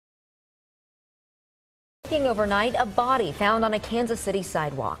Walking overnight, a body found on a Kansas City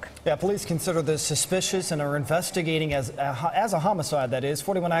sidewalk. Yeah, police consider this suspicious and are investigating as a homicide, that is.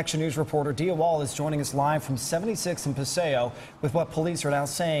 41 Action News reporter Dia Wall is joining us live from 76 in Paseo with what police are now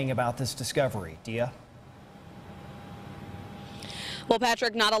saying about this discovery. Dia? Well,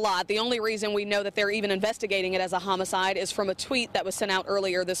 Patrick, not a lot. The only reason we know that they're even investigating it as a homicide is from a tweet that was sent out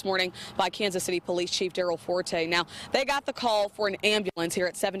earlier this morning by Kansas City Police Chief Daryl Forte. Now, they got the call for an ambulance here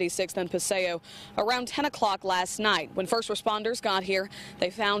at 76th and Paseo around 10 o'clock last night. When first responders got here, they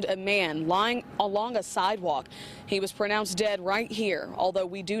found a man lying along a sidewalk. He was pronounced dead right here, although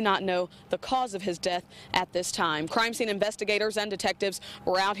we do not know the cause of his death at this time. Crime scene investigators and detectives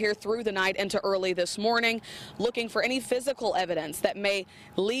were out here through the night into early this morning, looking for any physical evidence that may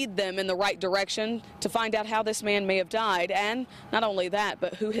lead them in the right direction to find out how this man may have died, and not only that,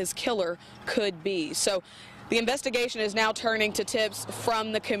 but who his killer could be. So the investigation is now turning to tips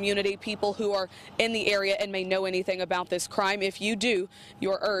from the community, people who are in the area and may know anything about this crime. If you do,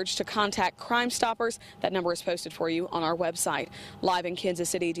 you're urged to contact Crime Stoppers. That number is posted for you on our website. Live in Kansas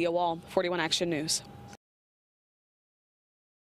City, Dia Wall, 41 Action News.